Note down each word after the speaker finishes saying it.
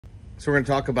So we're going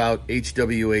to talk about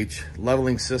HWH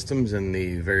leveling systems and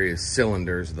the various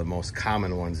cylinders, the most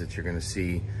common ones that you're going to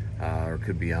see or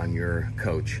could be on your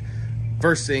coach.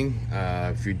 First thing,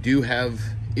 if you do have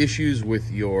issues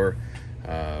with your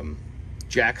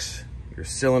jacks, your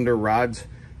cylinder rods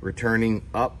returning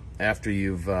up after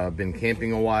you've been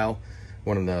camping a while,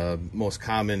 one of the most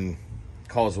common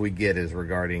calls we get is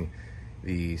regarding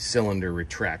the cylinder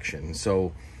retraction.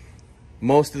 So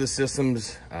most of the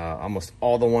systems, almost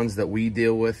all the ones that we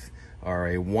deal with, are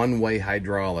a one-way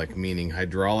hydraulic, meaning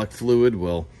hydraulic fluid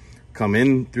will come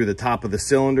in through the top of the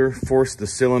cylinder, force the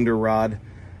cylinder rod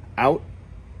out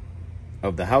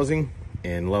of the housing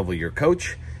and level your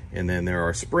coach. And then there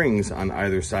are springs on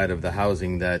either side of the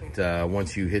housing that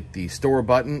once you hit the store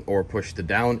button or push the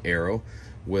down arrow,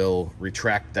 will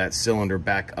retract that cylinder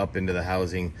back up into the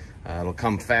housing. It'll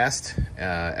come fast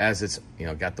as it's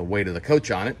got the weight of the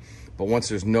coach on it. But once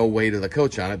there's no weight of the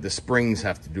coach on it, the springs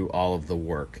have to do all of the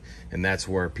work. And that's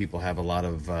where people have a lot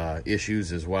of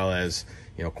issues, as well as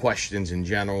questions in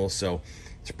general. So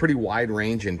it's a pretty wide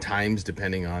range in times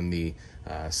depending on the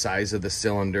size of the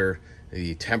cylinder,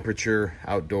 the temperature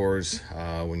outdoors.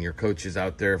 When your coach is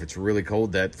out there, if it's really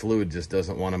cold, that fluid just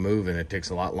doesn't want to move, and it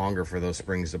takes a lot longer for those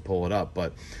springs to pull it up.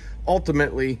 But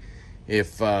ultimately,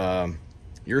 if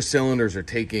your cylinders are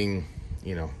taking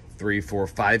 3, 4,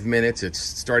 5 minutes, it's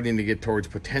starting to get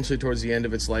potentially towards the end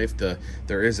of its life.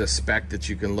 There is a spec that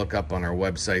you can look up on our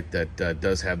website that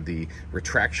does have the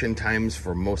retraction times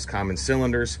for most common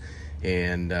cylinders,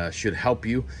 and should help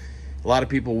you. A lot of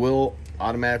people will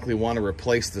automatically want to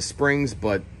replace the springs,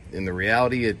 but in the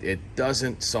reality, it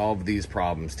doesn't solve these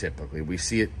problems typically. We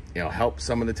see it help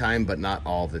some of the time, but not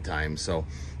all the time. So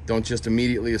don't just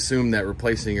immediately assume that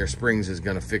replacing your springs is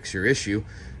going to fix your issue.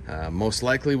 Most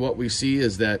likely what we see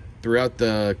is that throughout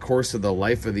the course of the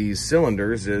life of these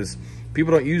cylinders is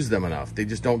people don't use them enough. They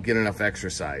just don't get enough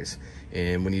exercise.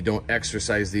 And when you don't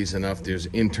exercise these enough, there's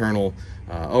internal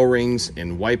O-rings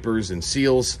and wipers and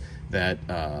seals that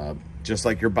just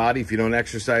like your body, if you don't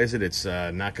exercise it, it's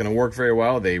not going to work very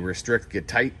well. They restrict, get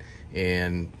tight,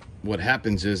 and what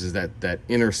happens is that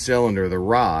inner cylinder, the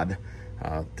rod,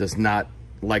 does not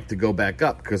like to go back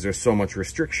up because there's so much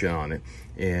restriction on it,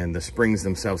 and the springs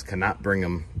themselves cannot bring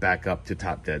them back up to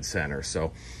top dead center.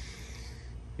 So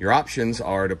your options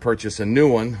are to purchase a new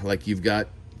one, like you've got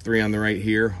 3 on the right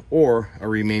here, or a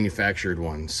remanufactured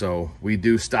one. So we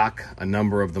do stock a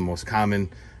number of the most common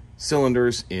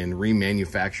cylinders in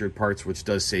remanufactured parts, which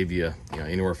does save you,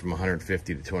 anywhere from $150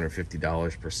 to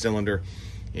 $250 per cylinder,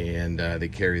 and they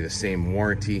carry the same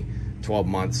warranty, 12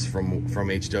 months from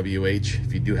HWH.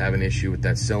 If you do have an issue with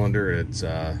that cylinder, it's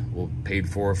paid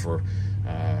for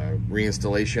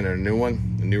reinstallation and a new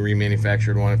one, a new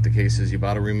remanufactured one, if the case is you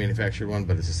bought a remanufactured one,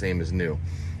 but it's the same as new.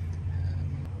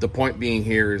 The point being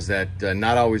here is that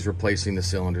not always replacing the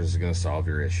cylinders is going to solve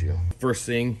your issue. First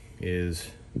thing is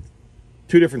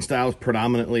 2 different styles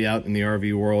predominantly out in the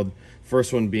RV world.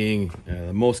 First one being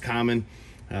the most common.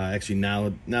 Actually,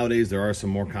 nowadays there are some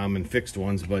more common fixed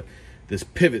ones, but this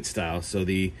pivot style. So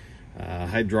the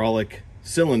hydraulic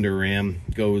cylinder ram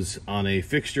goes on a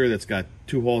fixture that's got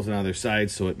 2 holes on either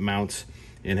side, so it mounts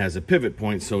and has a pivot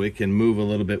point, so it can move a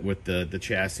little bit with the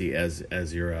chassis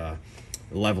as you're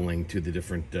leveling to the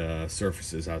different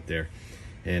surfaces out there.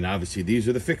 And obviously these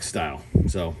are the fixed style.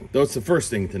 So that's the first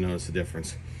thing to notice the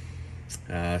difference.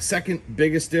 Second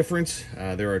biggest difference,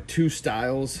 there are 2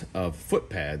 styles of foot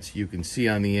pads. You can see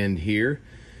on the end here,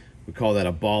 we call that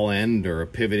a ball end or a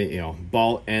pivot,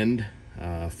 ball end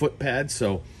foot pad.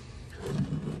 So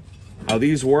how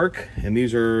these work, and they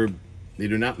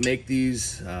do not make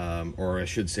these, or I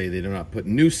should say they do not put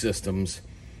new systems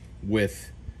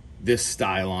with this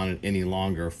style on it any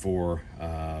longer for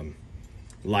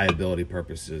liability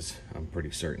purposes. I'm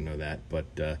pretty certain of that,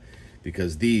 but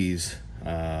because these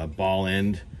ball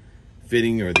end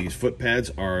fitting, or these foot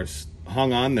pads, are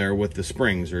hung on there with the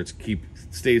springs, or it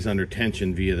stays under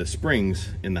tension via the springs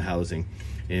in the housing.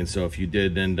 And so if you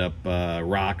did end up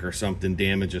rock or something,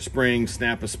 damage a spring,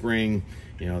 snap a spring,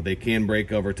 they can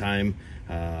break over time,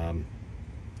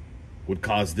 would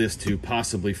cause this to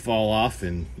possibly fall off,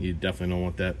 and you definitely don't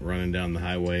want that running down the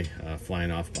highway,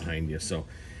 flying off behind you. So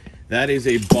that is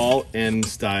a ball end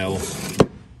style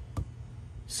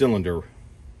cylinder.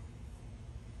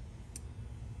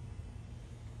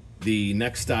 The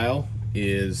next style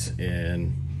is,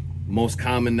 and most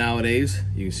common nowadays,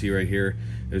 you can see right here,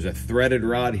 there's a threaded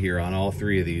rod here on all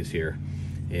 3 of these here.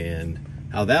 And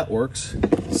how that works,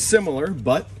 similar,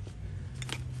 but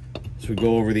so we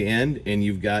go over the end, and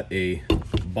you've got a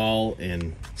ball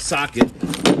and socket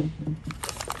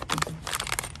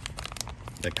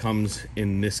that comes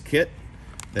in this kit.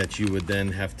 that you would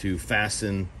then have to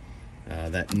fasten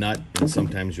that nut, and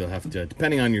sometimes you'll have to,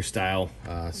 depending on your style,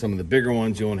 some of the bigger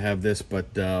ones you won't have this,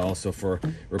 but also for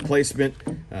replacement,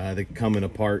 they come in a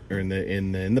part or in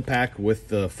the pack with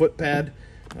the foot pad,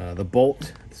 the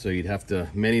bolt. So you'd have to,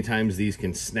 many times these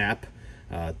can snap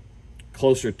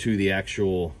closer to the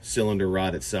actual cylinder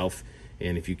rod itself,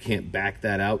 and if you can't back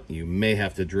that out, you may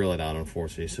have to drill it out,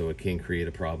 unfortunately, so it can create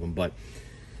a problem. But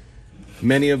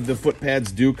many of the foot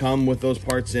pads do come with those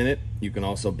parts in it. You can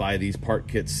also buy these part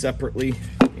kits separately,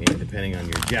 and depending on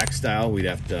your jack style, we'd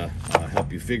have to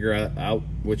help you figure out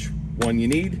which one you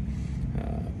need,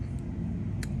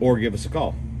 or give us a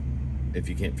call if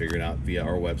you can't figure it out via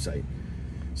our website.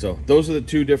 So those are the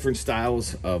two different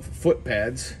styles of foot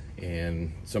pads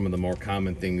and some of the more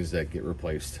common things that get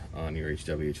replaced on your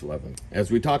HWH 11. As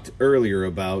we talked earlier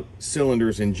about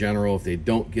cylinders in general, if they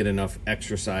don't get enough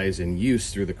exercise and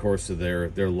use through the course of their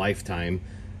lifetime,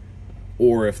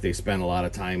 or if they spend a lot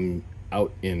of time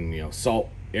out in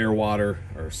saltwater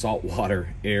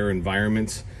air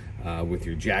environments with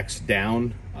your jacks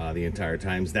down the entire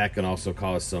times, that can also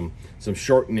cause some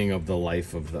shortening of the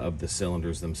life of the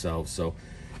cylinders themselves. So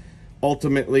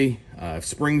ultimately, if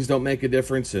springs don't make a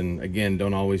difference, and again,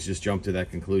 don't always just jump to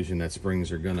that conclusion that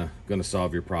springs are gonna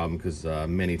solve your problem, because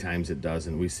many times it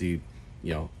doesn't. We see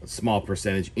a small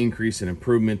percentage increase in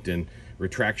improvement in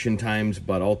retraction times,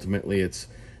 but ultimately it's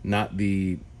not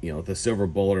the the silver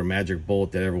bullet or magic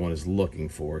bullet that everyone is looking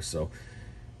for. So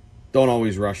don't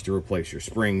always rush to replace your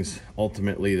springs.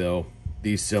 Ultimately though,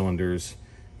 these cylinders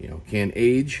can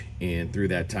age, and through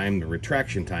that time, the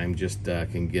retraction time just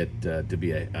can get to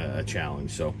be a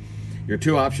challenge. So your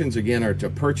two options again are to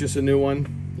purchase a new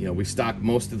one. We stock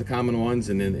most of the common ones,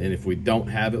 and if we don't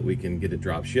have it, we can get it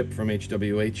drop shipped from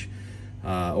HWH.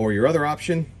 Or your other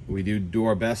option, we do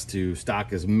our best to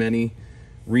stock as many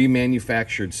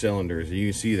remanufactured cylinders.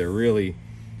 You see there really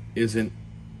isn't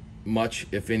much,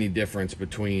 if any, difference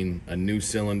between a new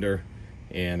cylinder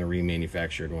and a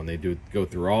remanufactured one. They do go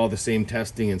through all the same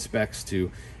testing and specs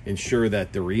to ensure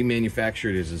that the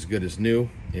remanufactured is as good as new,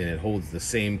 and it holds the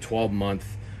same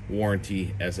 12-month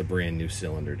warranty as a brand new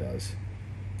cylinder does.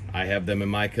 I have them in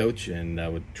my coach, and I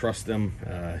would trust them.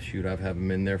 Shoot, I've had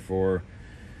them in there for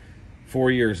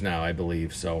 4 years now, I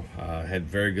believe. So had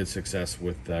very good success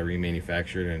with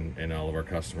remanufactured, and all of our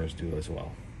customers do as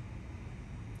well.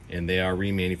 And they are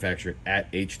remanufactured at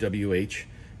HWH,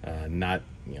 not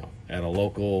at a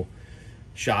local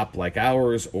shop like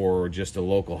ours, or just a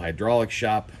local hydraulic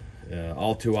shop.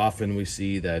 All too often we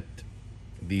see that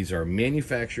these are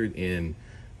manufactured in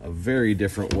a very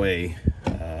different way.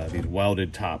 These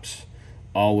welded tops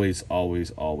always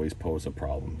pose a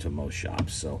problem to most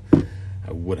shops. So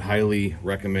I would highly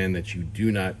recommend that you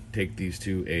do not take these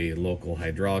to a local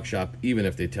hydraulic shop, even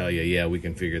if they tell you, yeah, we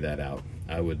can figure that out.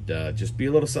 I would just be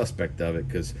a little suspect of it,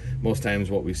 because most times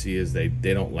what we see is they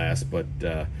don't last but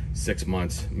 6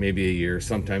 months, maybe a year.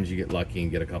 Sometimes you get lucky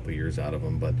and get a couple years out of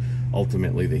them, but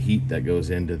ultimately the heat that goes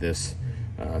into this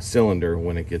cylinder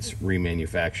when it gets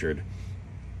remanufactured,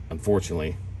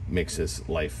 unfortunately, makes his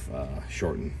life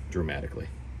shorten dramatically.